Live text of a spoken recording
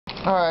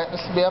Alright,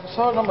 this will be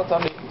episode number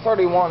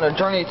 31, A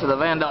Journey to the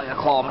Vandalia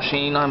Claw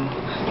Machine. I'm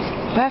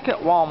back at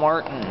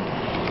Walmart and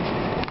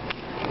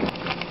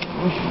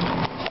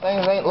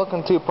things ain't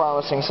looking too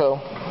promising, so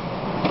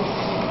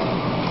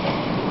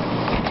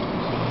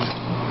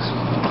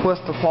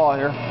twist the claw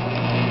here.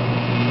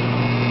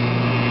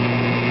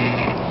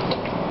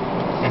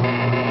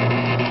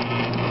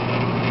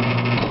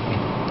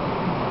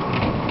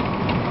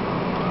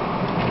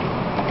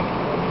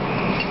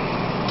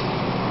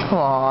 Come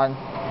on.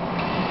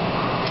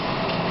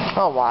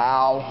 Oh,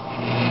 wow.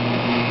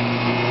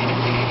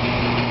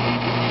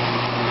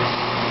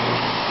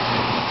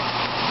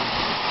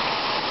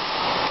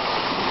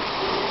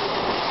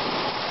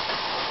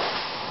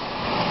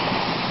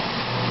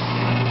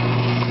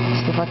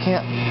 See if I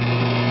can't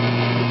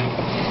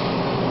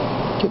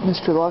get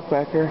Mr. Luck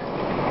back here.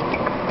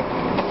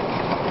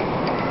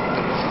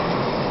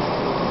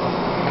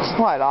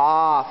 Slide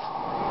off.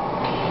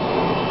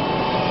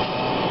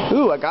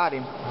 Ooh, I got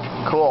him.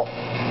 Cool.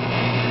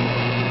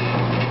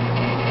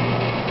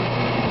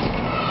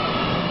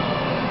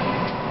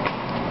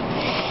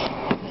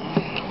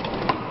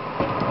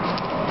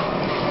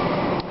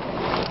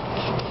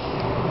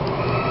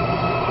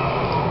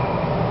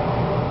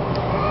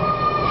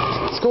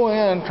 Go in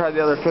and try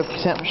the other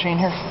 50-cent machine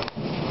here.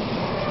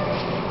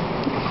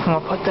 I'm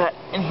gonna put that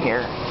in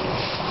here.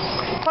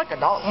 It's like a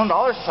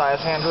 $1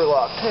 size Andrew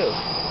lock too.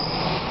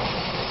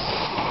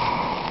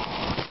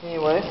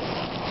 Anyway,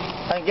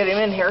 I can get him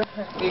in here.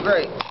 That'd be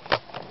great.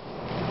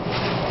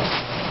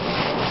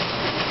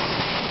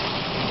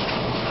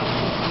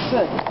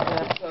 Good. In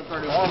episode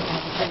 31, I'll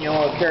continue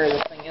to carry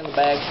this thing in the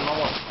bag so no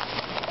one,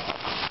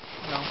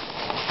 knows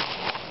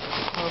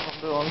what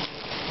I'm doing.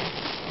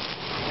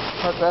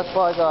 But that's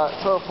what I got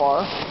so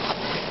far,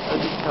 as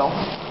you can tell.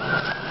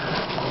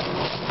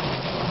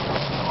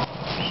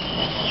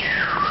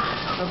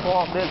 Simple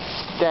little big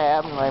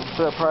stab, and I'm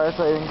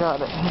surprised I even got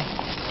it.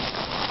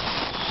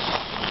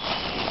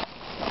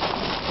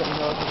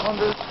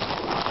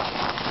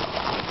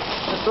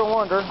 It's a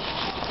wonder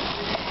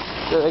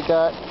that they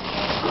got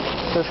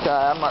this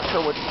guy. I'm not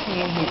sure which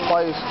team he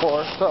plays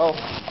for, so.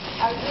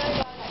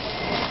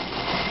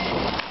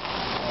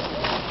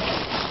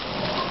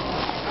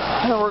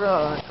 And we're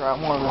gonna try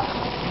one of the.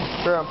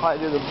 We're gonna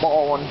probably do the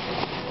ball one,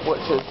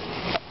 which is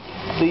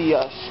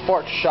the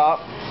sports shop.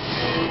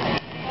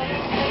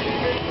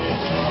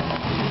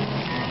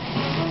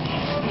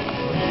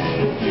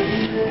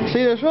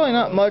 See, there's really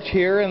not much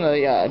here in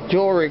the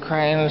jewelry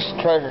cranes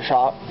treasure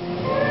shop.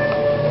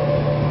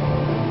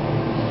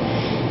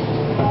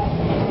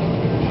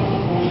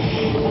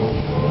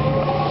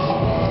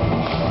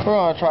 We're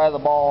gonna try the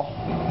ball.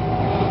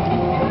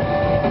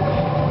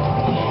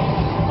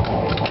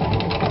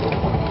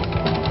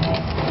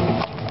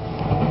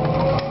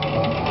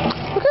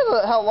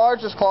 How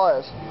large this claw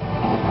is.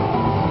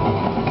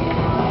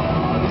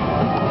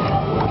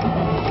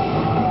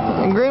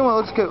 And green one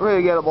looks good,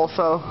 really gettable,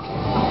 so.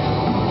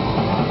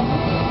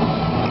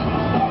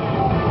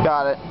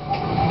 Got it.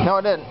 No,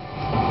 it didn't.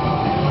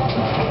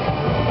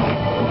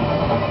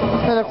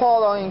 And the claw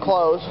don't even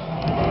close.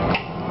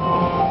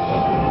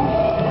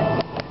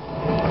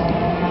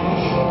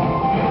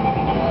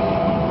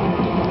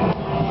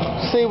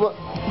 See what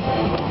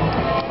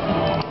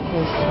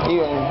is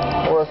even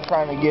worth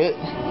trying to get.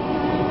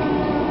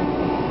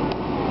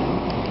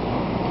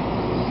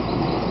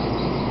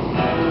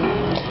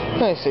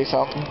 Let me see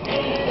something.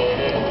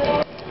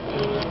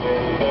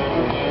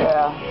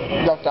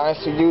 Yeah, Duck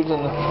Dynasty dudes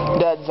in the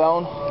dead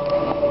zone.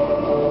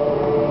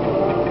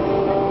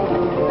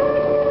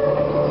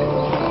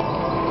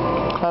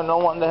 I have no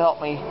one to help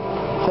me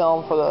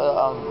film for the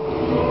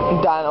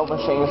dyno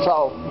machine,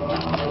 so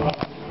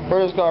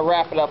we're just going to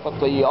wrap it up with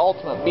the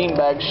ultimate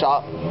beanbag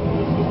shop.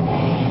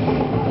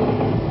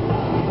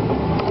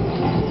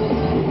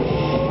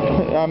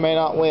 I may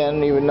not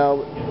win, even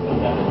though.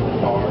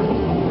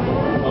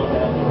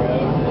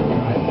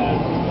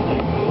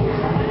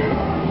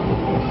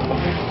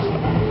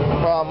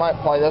 Well, I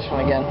might play this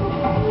one again.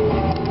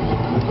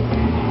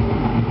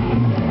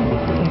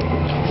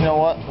 You know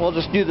what? We'll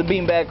just do the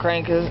beanbag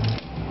crane because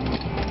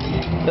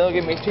they'll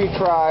give me 2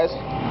 tries.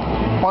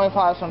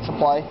 25 cents a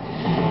play.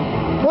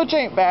 Which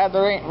ain't bad.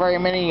 There ain't very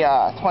many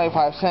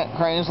 25-cent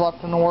cranes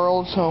left in the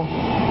world, so.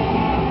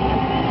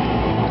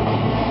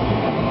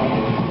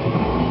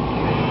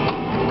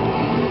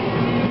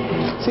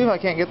 See if I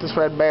can't get this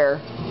red bear.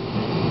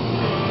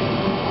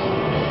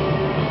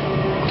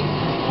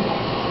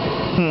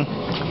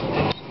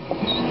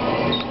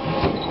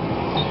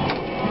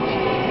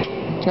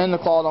 And the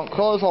claw don't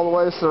close all the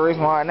way. This is the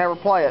reason why I never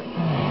play it.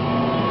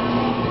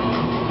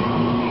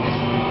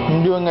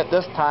 I'm doing it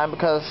this time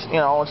because, you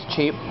know, it's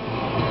cheap.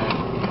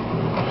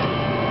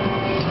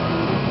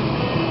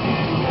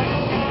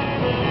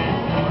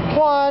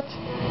 What?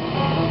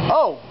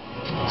 Oh,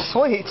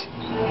 sweet.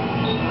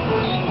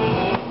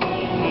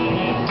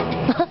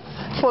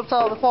 Slips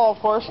out of the claw, of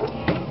course.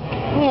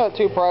 I got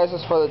 2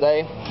 prizes for the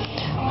day.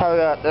 I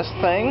got this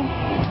thing.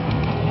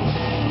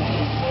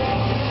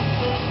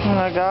 And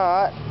I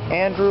got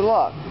Andrew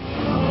Luck.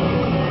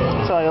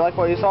 you like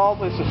what you saw,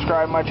 please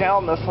subscribe to my channel,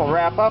 and this will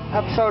wrap up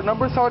episode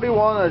number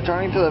 31 of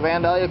Journey to the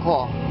Vandalia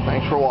Claw.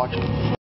 Thanks for watching.